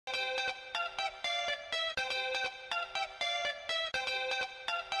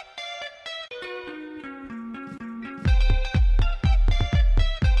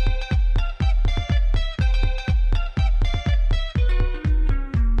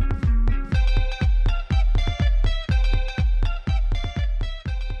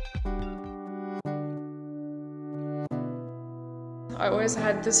always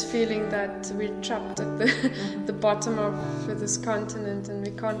had this feeling that we're trapped at the bottom of this continent and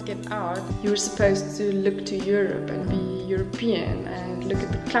we can't get out. You were supposed to look to Europe and be European and look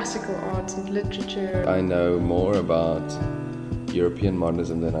at the classical arts and literature. I know more about European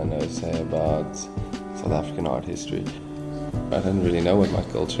modernism than I know, say, about South African art history. I don't really know what my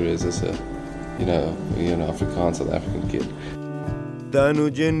culture is as a, Afrikaans South African kid. In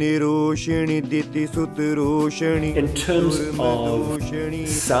terms of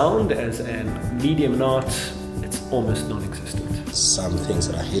sound as a medium in art, it's almost non-existent. Some things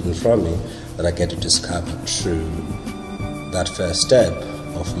that are hidden from me that I get to discover through that first step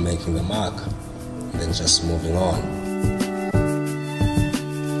of making the mark and then just moving on.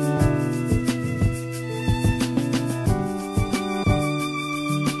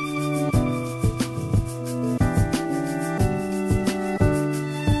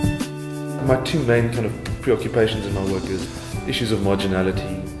 My two main kind of preoccupations in my work is issues of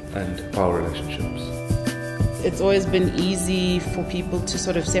marginality and power relationships. It's always been easy for people to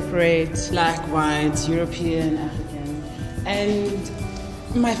sort of separate black, white, European, African. And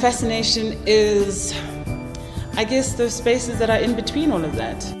my fascination is, I guess, those spaces that are in between all of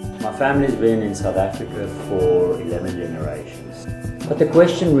that. My family's been in South Africa for 11 generations. But the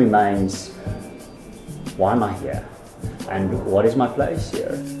question remains, why am I here? And what is my place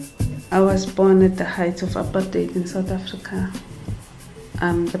here? I was born at the height of apartheid in South Africa.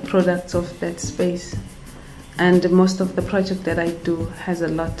 I'm the product of that space. And most of the project that I do has a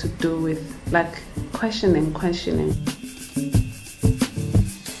lot to do with questioning.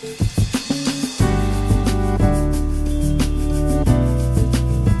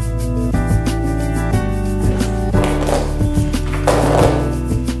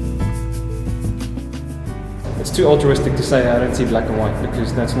 It's too altruistic to say I don't see black and white,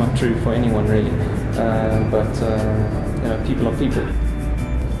 because that's not true for anyone really. But people are people.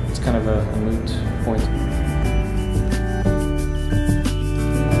 It's kind of a moot point.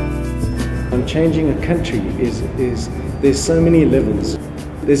 Changing a country is there's so many levels.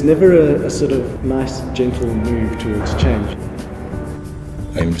 There's never a sort of nice, gentle move towards change.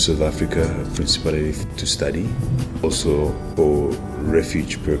 I'm in South Africa principally to study, also for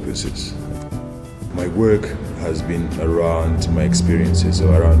refuge purposes. My work has been around my experiences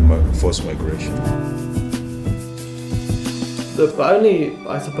or around my forced migration. The only,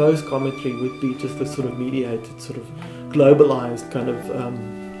 I suppose, commentary would be just the sort of mediated, sort of globalized kind of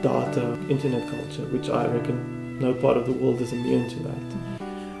data, internet culture, which I reckon no part of the world is immune to that.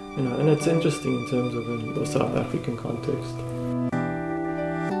 And it's interesting in terms of the South African context.